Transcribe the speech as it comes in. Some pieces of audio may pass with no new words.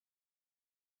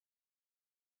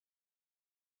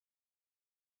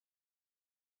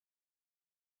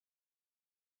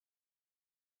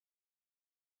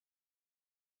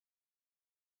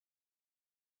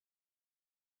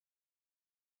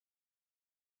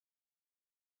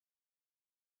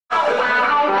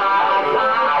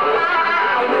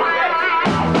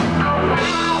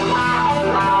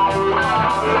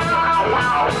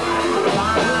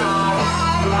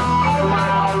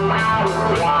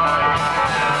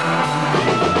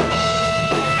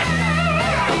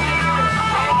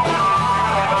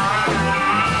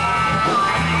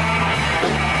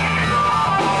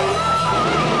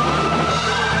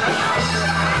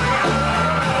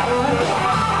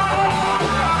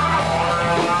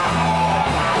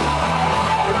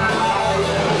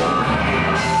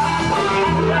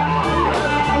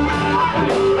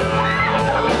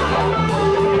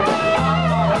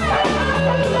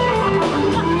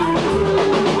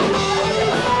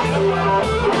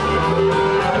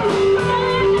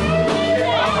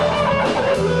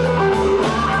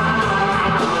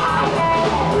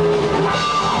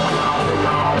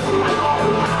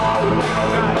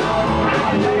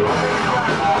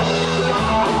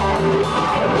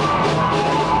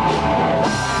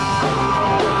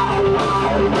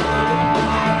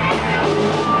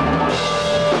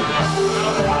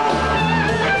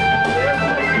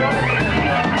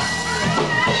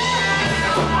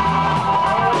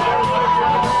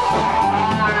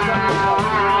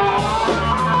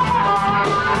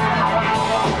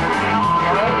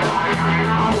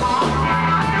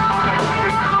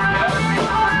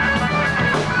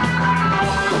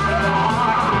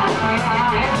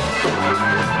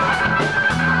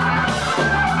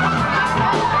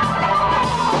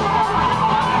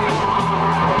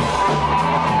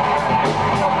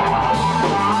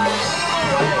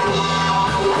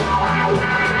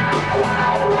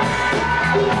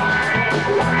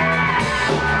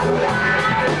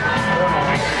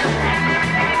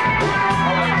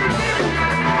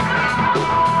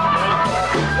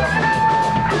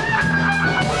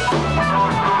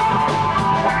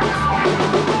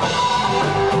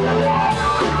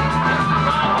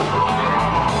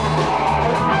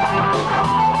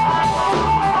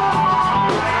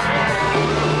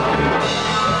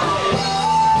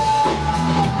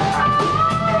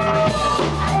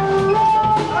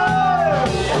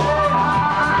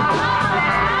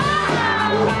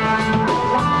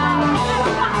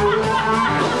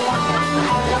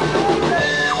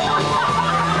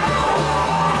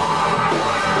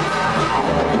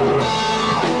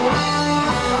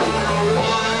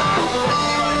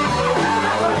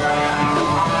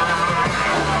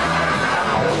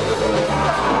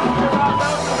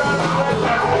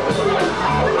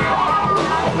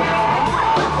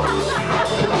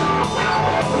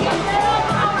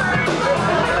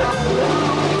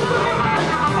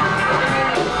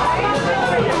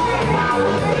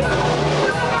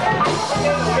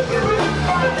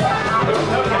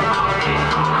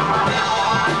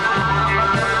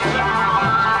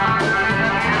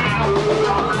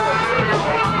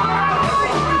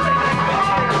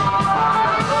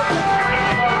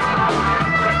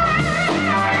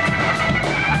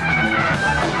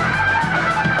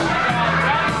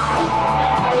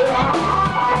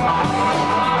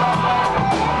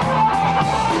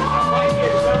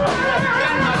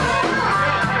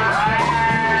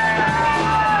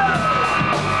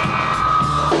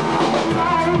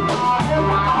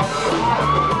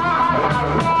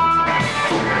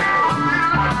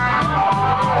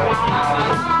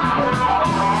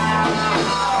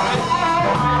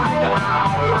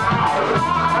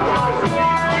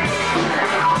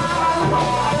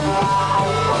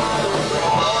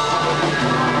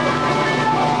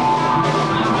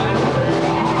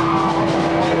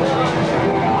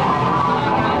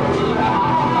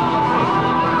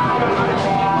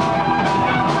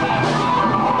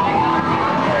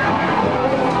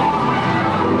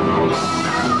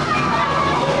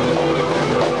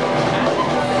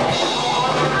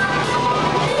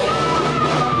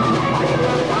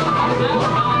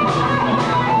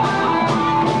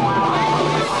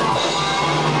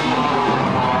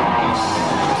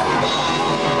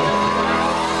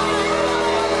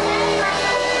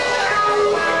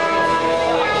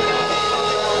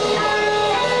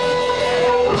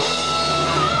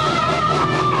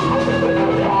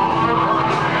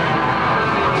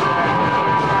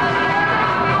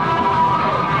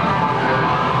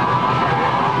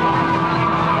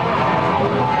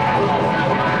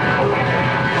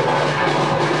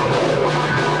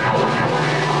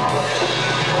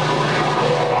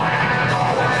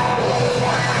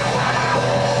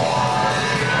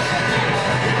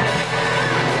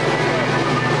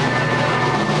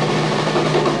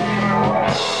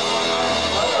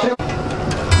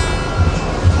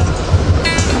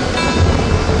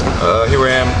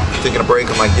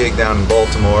my gig down in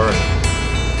Baltimore and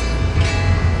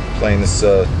playing this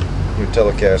new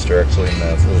Telecaster actually, and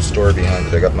a little story behind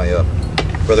it. I got my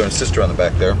brother and sister on the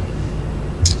back there.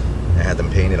 I had them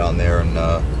painted on there, and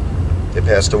they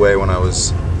passed away when I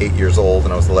was 8 years old,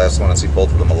 and I was the last one to see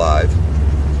both of them alive.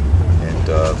 And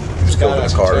he was killed in a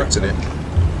car accident,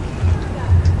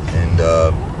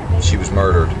 and she was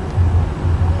murdered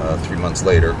 3 months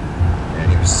later,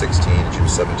 and he was 16 and she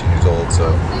was 17 years old. So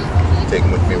I take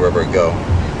him with me wherever I go.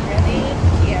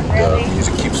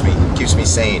 Music keeps me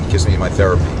sane, gives me my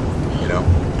therapy, you know.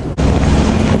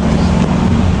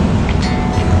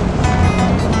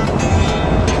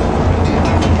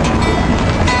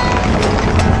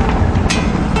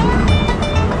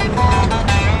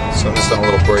 So I'm just on a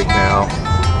little break now.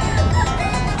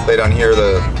 Play down here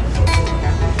the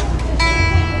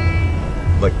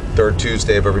third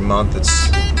Tuesday of every month. It's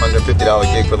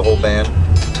 $150 gig for the whole band.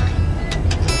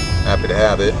 Happy to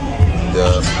have it. And,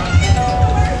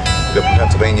 go up to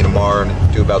Pennsylvania tomorrow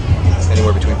and do about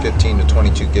anywhere between 15 to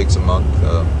 22 gigs a month,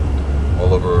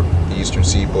 all over the eastern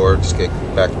seaboard. Just get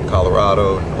back from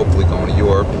Colorado and hopefully going to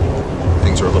Europe.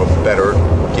 Things are a little better.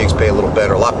 Gigs pay a little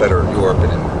better, a lot better in Europe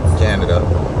and in Canada.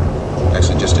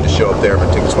 Actually just did a show up there,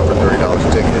 but tickets went for $30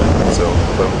 a ticket. So,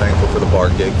 but I'm thankful for the bar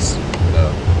gigs.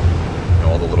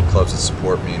 All the little clubs that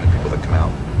support me and the people that come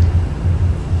out.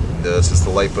 And, this is the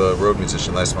life of a road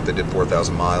musician. Last month I did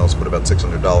 4,000 miles, put about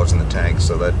 $600 in the tank,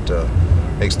 so that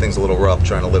makes things a little rough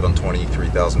trying to live on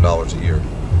 $23,000 a year.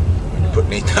 When you're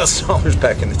putting $8,000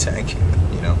 back in the tank,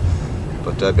 you know.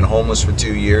 But I've been homeless for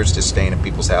 2 years, just staying at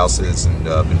people's houses, and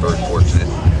been very fortunate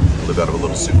to live out of a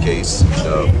little suitcase,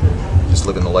 and just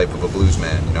living the life of a blues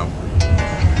man, you know.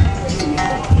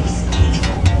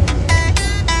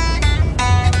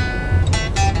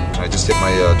 I just hit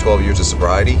my 12 years of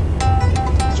sobriety,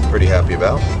 which I'm pretty happy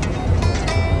about.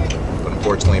 But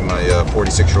unfortunately, my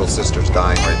 46-year-old sister's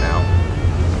dying right now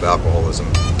of alcoholism.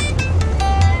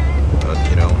 But,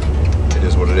 you know, it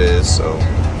is what it is, so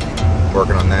I'm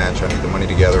working on that, trying to get the money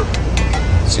together,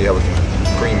 see how we can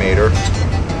cremate her.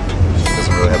 She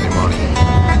doesn't really have any money.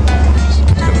 She's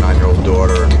got a 9-year-old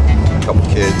daughter, a couple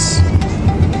kids,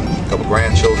 a couple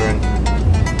grandchildren.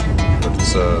 But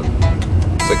it's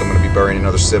like I'm going to be burying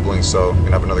another sibling, so I'm going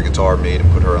to have another guitar made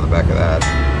and put her on the back of that.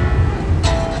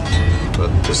 But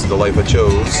this is the life I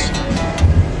chose.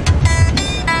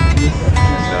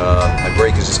 And, my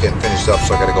break is just getting finished up,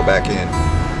 so I got to go back in.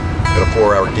 Got a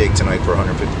 4-hour gig tonight for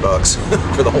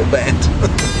 $150 for the whole band.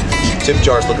 Tip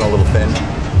jar's looking a little thin,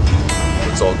 but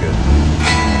it's all good.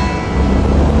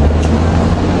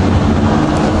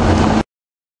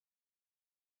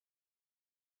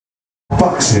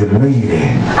 Box it,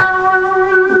 lady.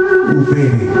 Ooh,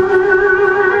 baby.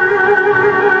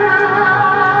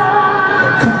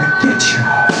 I'm gonna get you.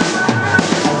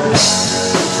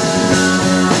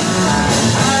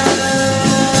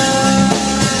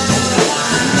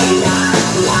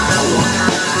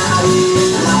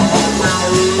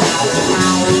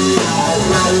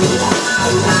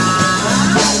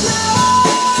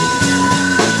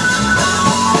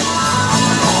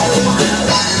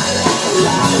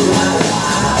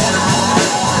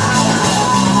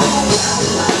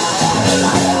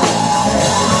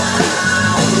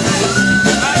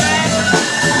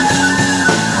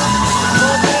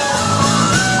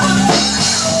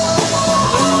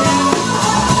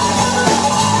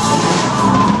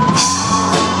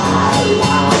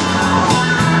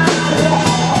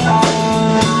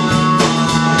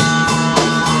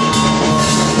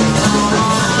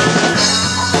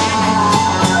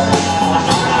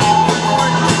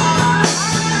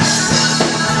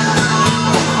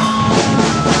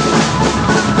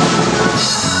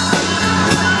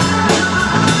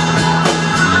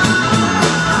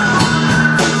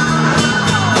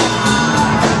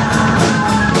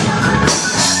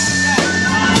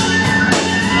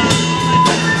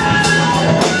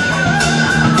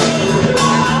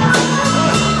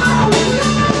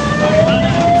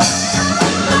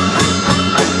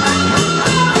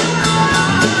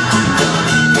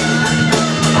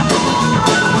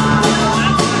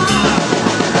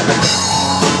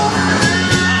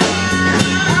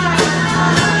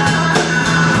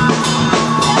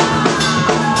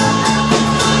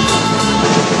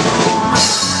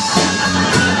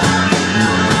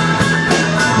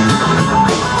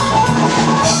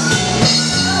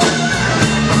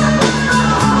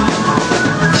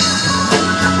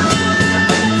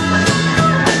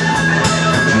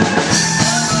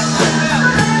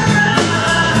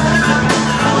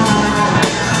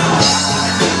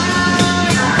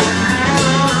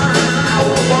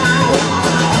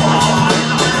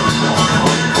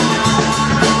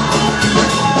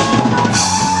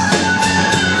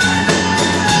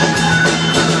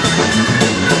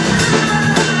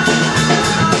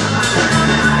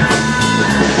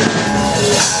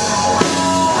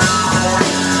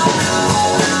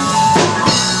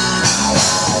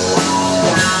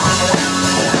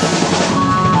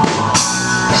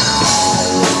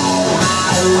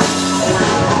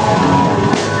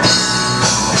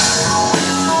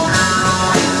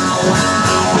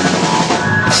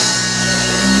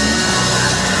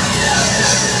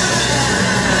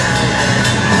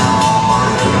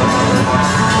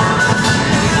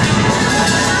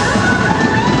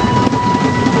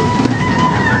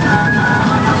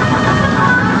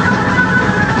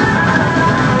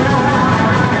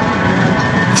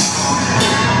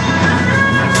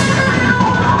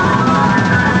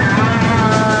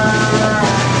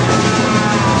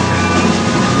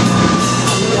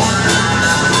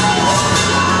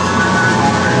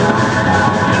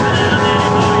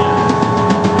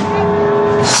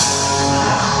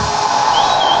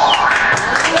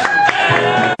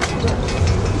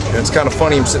 it's kind of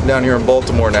funny I'm sitting down here in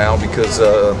Baltimore now because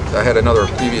I had another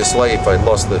previous life. I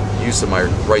lost the use of my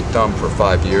right thumb for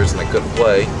 5 years and I couldn't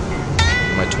play.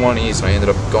 In my 20s, and I ended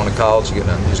up going to college and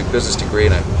getting a music business degree,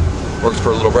 and I worked for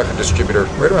a little record distributor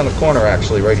right around the corner,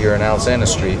 actually, right here on Alexander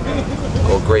Street,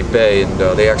 called Great Bay, and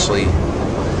they actually,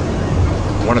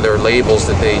 one of their labels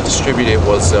that they distributed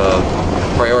was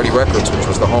Priority Records, which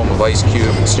was the home of Ice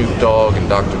Cube and Snoop Dogg and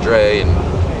Dr. Dre, and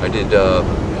I did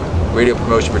radio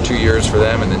promotion for 2 years for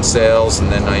them, and then sales,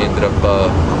 and then I ended up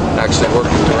actually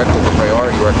working directly for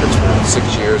Priority Records for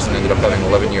 6 years, and ended up having an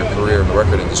 11-year career in the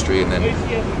record industry. And then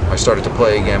I started to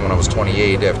play again when I was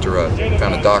 28 after I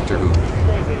found a doctor who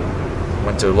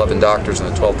went to 11 doctors, and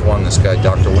the 12th one, this guy,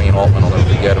 Dr. Wayne Altman, I'll never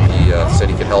forget him, he said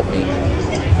he could help me,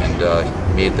 and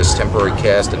he made this temporary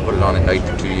cast and put it on at night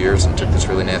for 2 years, and took this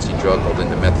really nasty drug called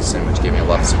indomethacin, which gave me a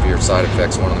lot of severe side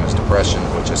effects. One of them is depression,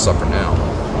 which I suffer now.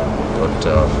 But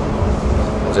I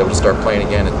was able to start playing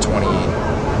again at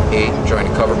 28, joined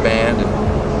a cover band,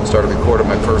 and started recording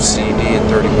my first CD at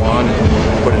 31,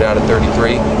 and put it out at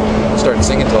 33. Started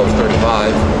singing until I was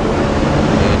 35,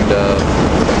 and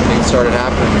things started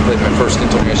happening. I played my first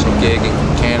international gig in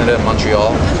Canada,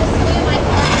 Montreal.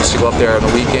 I used to go up there on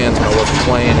the weekends when I wasn't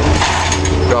playing and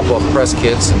drop off press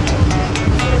kits, and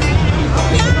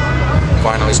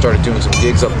finally started doing some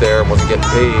gigs up there and wasn't getting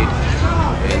paid.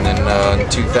 And then in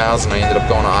 2000 I ended up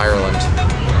going to Ireland.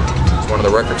 It was one of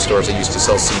the record stores I used to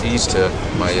sell CDs to.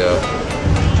 My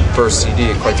first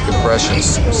CD at Quite the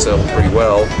Compressions sold pretty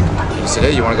well. He said,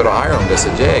 "Hey, you want to go to Ireland?" I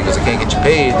said, "Yeah," because I can't get you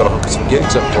paid, but I'll hook some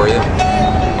gigs up for you.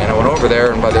 And I went over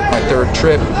there, and by my third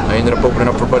trip, I ended up opening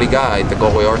up for Buddy Guy at the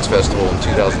Galway Arts Festival in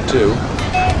 2002.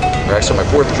 Or actually, my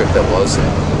fourth trip that was. And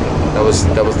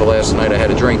that was the last night I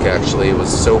had a drink, actually. It was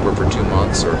sober for 2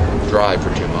 months, or dry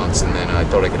for 2 months, and then I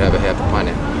thought I could have a half a pint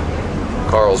at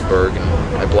Carlsberg,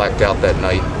 and I blacked out that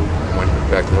night. Went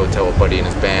back to the hotel with Buddy and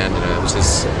his band, and it was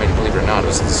his, believe it or not, it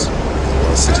was his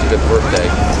 65th birthday.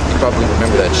 You probably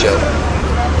remember that show.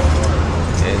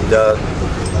 And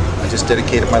I just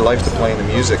dedicated my life to playing the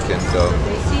music, and a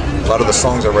lot of the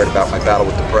songs I write about my battle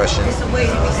with depression.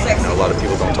 A lot of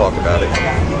people don't talk about it.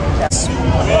 And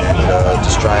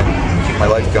just try and keep my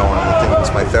life going. The thing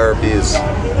that's my therapy is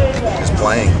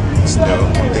playing. It's the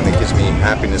one thing that gives me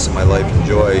happiness in my life and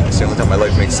joy. It's the only time my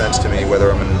life makes sense to me,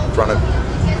 whether I'm in front of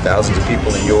thousands of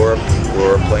people in Europe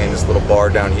or playing this little bar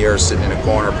down here, sitting in a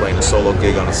corner playing a solo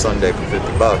gig on a Sunday for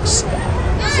 50 bucks.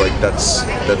 It's like that's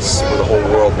where the whole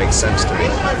world makes sense to me.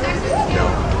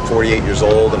 48 years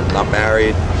old and I'm not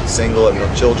married, single, I have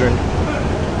no children,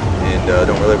 and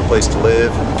don't really have a place to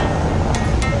live.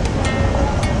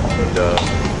 And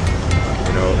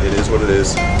it is what it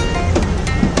is.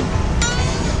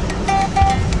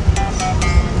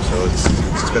 So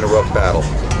it's been a rough battle,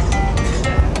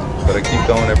 but I keep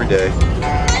going every day.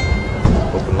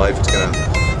 Hoping life is gonna,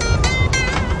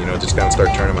 just gonna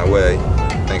start turning my way.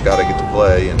 Thank God I get to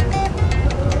play, and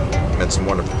met some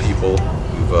wonderful people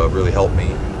who've really helped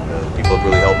me. People have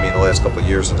really helped me in the last couple of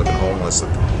years since I've been homeless.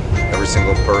 Every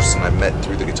single person I've met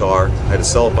through the guitar. I had to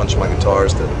sell a bunch of my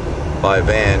guitars to buy a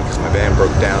van because my van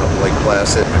broke down up in Lake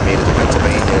Placid. I made it to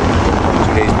Pennsylvania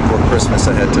 2 days before Christmas.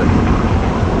 I had to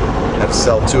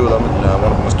sell 2 of them, and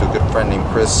one of them was to a good friend named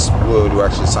Chris Wood, who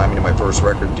actually signed me to my first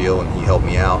record deal, and he helped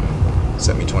me out and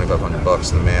sent me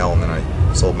 $2,500 in the mail. And then I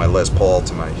sold my Les Paul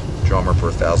to my drummer for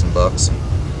 $1,000, and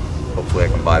hopefully I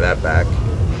can buy that back.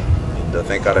 And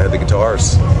thank God I had the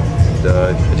guitars.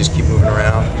 I just keep moving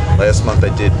around. Last month I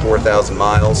did 4,000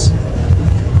 miles,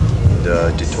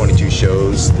 and did 22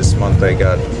 shows. This month I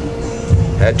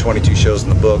had 22 shows in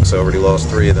the books. I already lost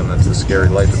 3 of them. That's the scary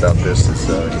life about this. It's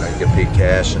you get paid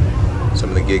cash, and some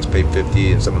of the gigs pay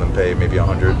 50, and some of them pay maybe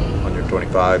 100,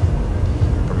 125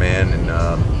 per man. And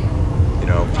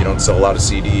if you don't sell a lot of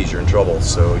CDs, you're in trouble.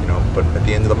 So but at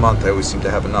the end of the month, I always seem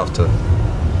to have enough to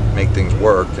make things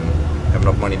work and have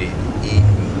enough money to eat.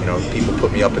 People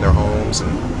put me up in their homes,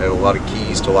 and I have a lot of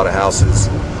keys to a lot of houses.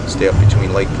 Stay up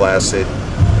between Lake Placid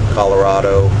and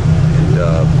Colorado, and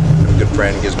I have a good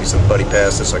friend who gives me some buddy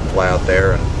passes so I can fly out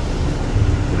there, and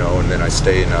and then I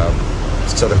stay in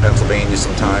southern Pennsylvania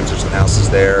sometimes. There's some houses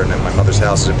there, and then my mother's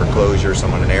house is in foreclosure, so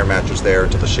I'm on an air mattress there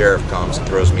until the sheriff comes and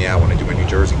throws me out when I do my New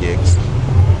Jersey gigs.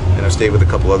 And I've stayed with a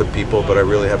couple other people, but I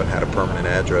really haven't had a permanent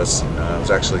address. And I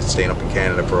was actually staying up in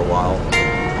Canada for a while.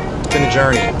 It's been a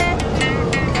journey,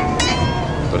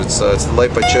 but it's the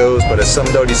life I chose. But as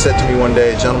somebody said to me one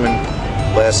day, a gentleman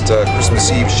last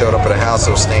Christmas Eve showed up at a house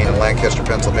I was staying in Lancaster,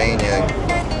 Pennsylvania,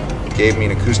 and gave me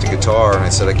an acoustic guitar, and I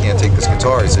said, "I can't take this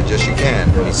guitar." He said, "Yes, you can."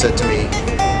 And he said to me,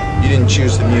 "You didn't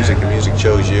choose the music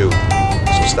chose you.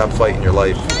 So stop fighting your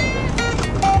life.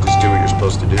 Just do what you're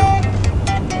supposed to do."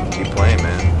 keep playing,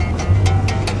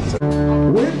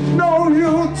 man. With no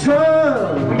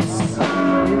U-turns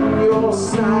in your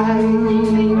sight,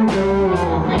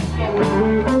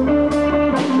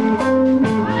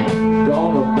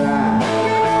 don't look back.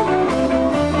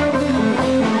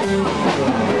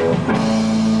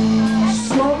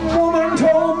 Some woman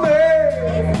told me,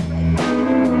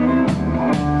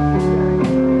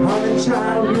 honey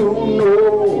child, you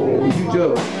know, you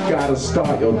just gotta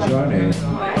start your journey.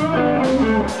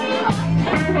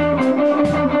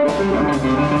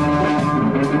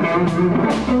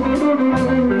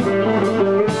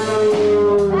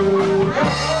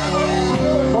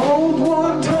 Old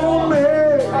one told me,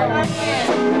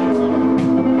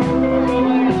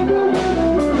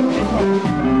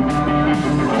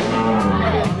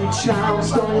 child,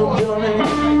 start your journey.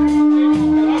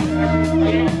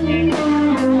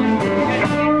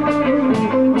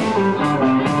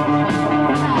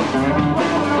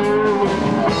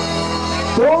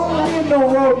 Don't need no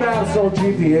road maps or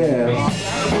GPS.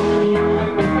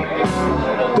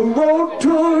 The road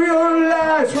to your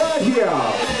life right here.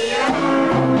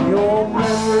 Your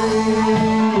memory.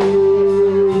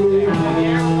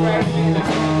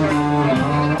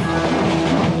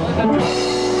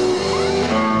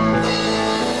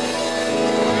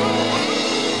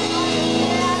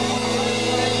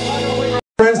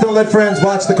 Friends don't let friends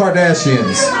watch the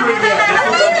Kardashians.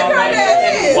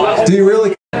 Do you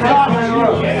really?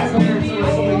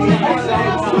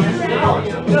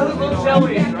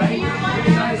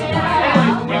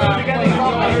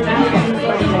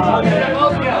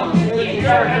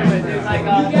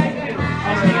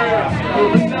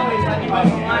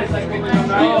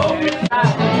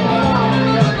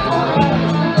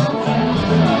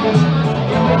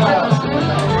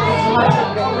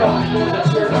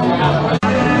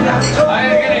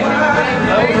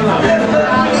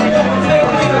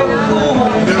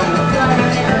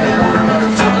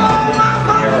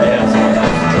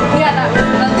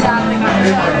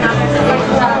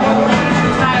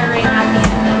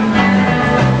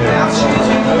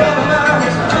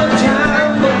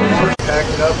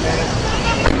 Up, man.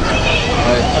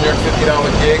 $150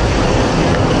 gig.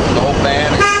 The whole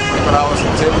band, $25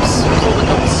 in tips. Sold a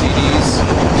couple CDs.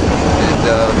 And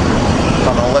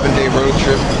on an 11-day road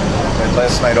trip. I had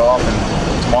last night off, and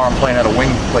tomorrow I'm playing at a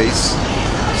wing place.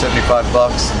 $75. And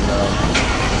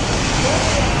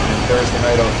Thursday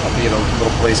night I'll be at a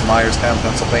little place in Myerstown,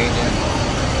 Pennsylvania.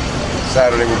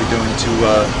 Saturday we'll be doing two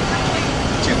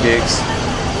gigs.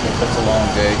 That's a long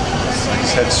day. I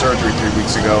just had surgery 3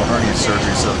 weeks ago, hernia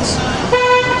surgery, so this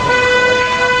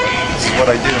is what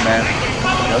I do, man.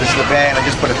 You know, this is the band. I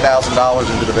just put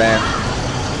 $1,000 into the band.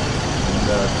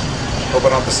 And hope I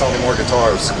don't have to sell any more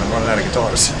guitars. I'm running out of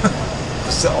guitars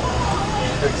to sell.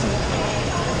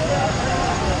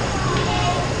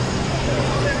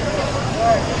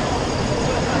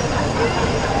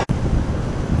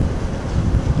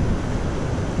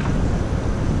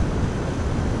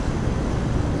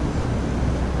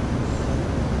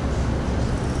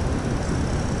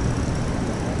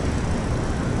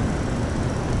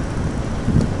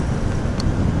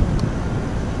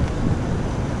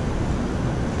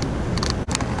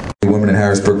 Women in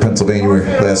Harrisburg, Pennsylvania.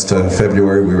 Last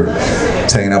February, we were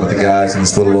hanging out with the guys, and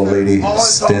this little old lady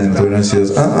standing between us. She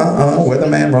goes,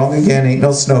 weatherman, wrong again. Ain't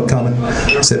no snow coming.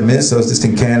 I said, miss, I was just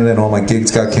in Canada, and all my gigs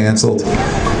got canceled.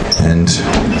 And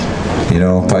you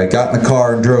know, if I got in the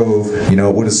car and drove, you know,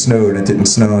 it would have snowed, and it didn't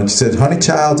snow. And she said, honey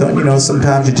child, don't you know,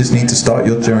 sometimes you just need to start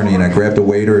your journey. And I grabbed a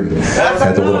waiter and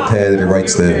had the little pad that he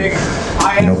writes the,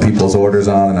 you know, people's orders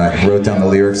on, and I wrote down the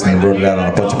lyrics and then wrote it out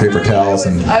on a bunch of paper towels.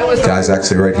 And guys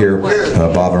actually right here,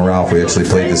 Bob and Ralph, we actually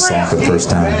played this song for the first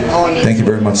time. Thank you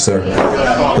very much, sir.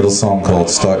 A little song called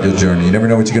Start Your Journey. You never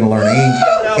know what you're going to learn.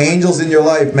 Angels in your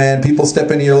life, man. People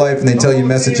step into your life and they tell you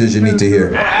messages you need to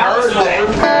hear.